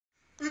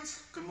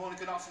Good morning,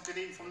 good afternoon, good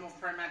evening from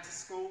Bryan Mantis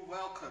School.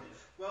 Welcome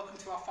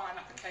to our final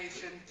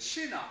application,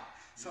 chin up.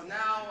 So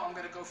now I'm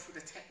going to go through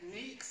the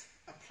techniques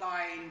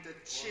applying the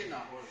chin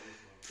up.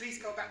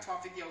 Please go back to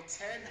our video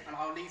 10 and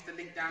I'll leave the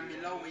link down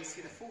below where you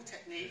see the full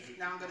technique.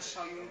 Now I'm going to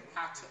show you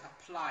how to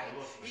apply it.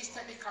 Each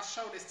technique I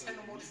show, there's 10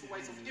 or more different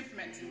ways of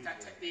implementing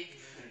that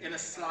technique in a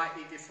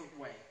slightly different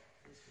way.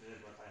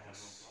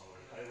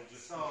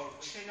 So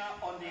chin up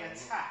on the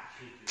attack.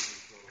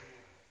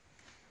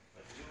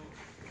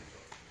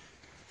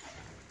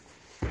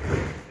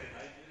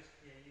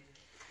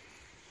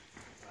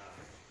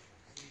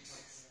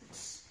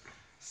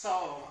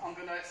 So I'm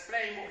going to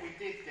explain what we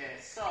did there.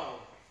 So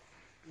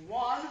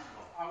 1,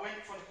 I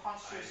went for the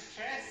punch to his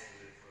chest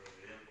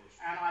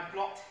and I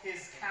blocked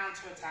his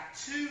counter attack.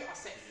 2, I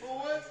stepped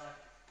forward.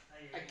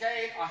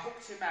 Again, I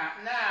hooked him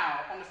out.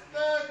 Now, on the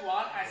 3rd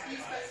one, as he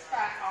steps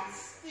back, I'm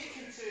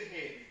sticking to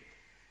him.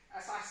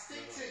 As I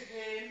stick to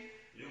him,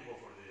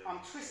 I'm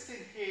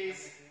twisting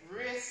his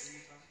wrist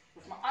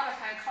with my other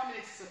hand coming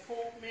in to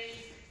support me,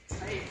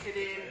 taking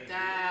him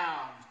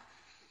down.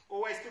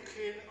 Always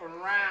looking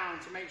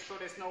around to make sure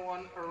there's no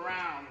one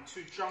around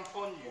to jump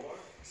on you.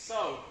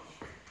 So,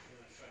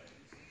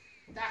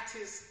 that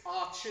is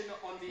our chin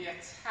on the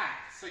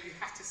attack. So you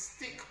have to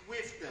stick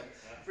with them.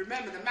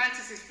 Remember, the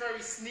Mantis is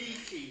very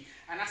sneaky,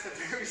 and that's a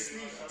very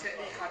sneaky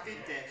technique I did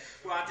there,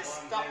 where I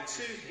just stuck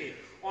to him.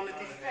 On the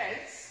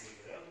defense,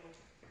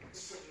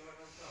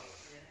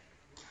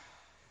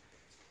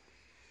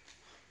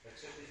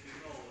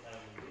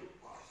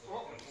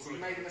 we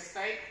made a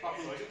mistake, but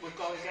we'll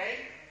go again.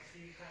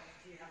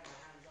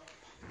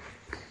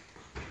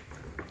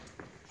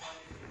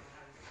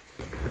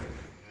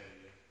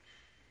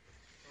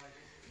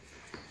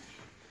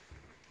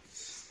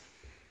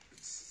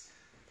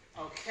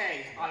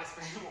 Okay, I'll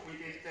explain what we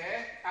did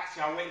there.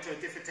 Actually, I went into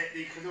a different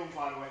technique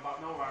by the way,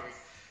 but no worries.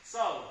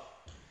 So,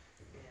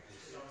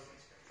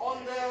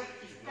 on the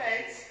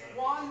defense,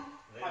 1,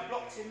 I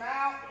blocked him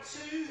out.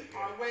 2,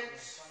 I went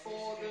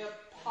for the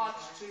punch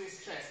to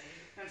his chest.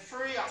 And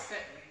 3, I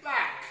stepped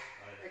back.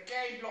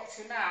 Again, blocked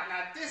him out.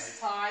 Now this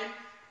time,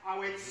 I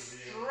went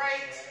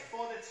straight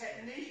for the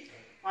technique.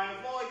 I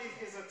avoided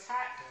his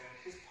attack,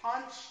 his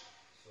punch.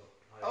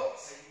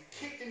 Oops,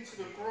 kicked him to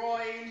the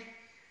groin.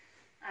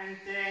 And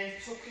then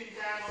took him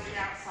down on the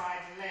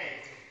outside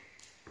leg.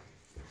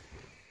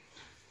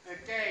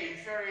 Again,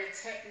 very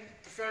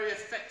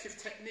effective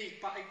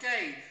technique. But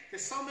again,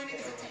 there's so many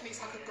different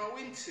techniques I could go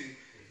into.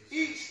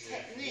 Each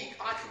technique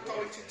I could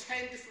go into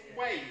 10 different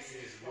ways.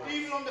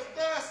 Even on the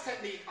first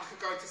technique, I could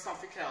go into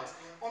something else.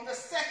 On the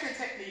second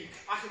technique,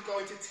 I could go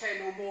into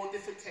 10 or more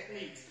different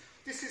techniques.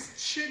 This is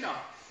chin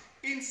up,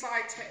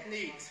 inside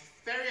techniques.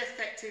 Very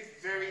effective,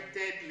 very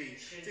deadly.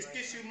 This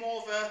gives you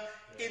more of a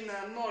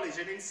inner knowledge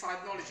and inside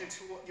knowledge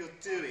into what you're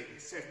doing.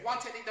 So if one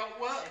technique don't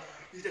work,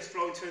 you just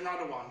flow into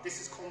another one.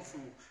 This is Kung Fu.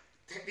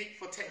 Technique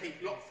for technique,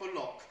 lock for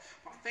lock.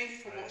 But thank you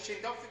for watching.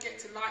 Don't forget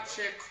to like,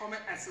 share,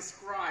 comment and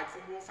subscribe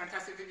for more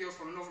fantastic videos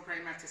from the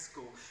Bryan Mantis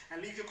School.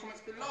 And leave your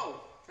comments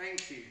below.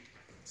 Thank you.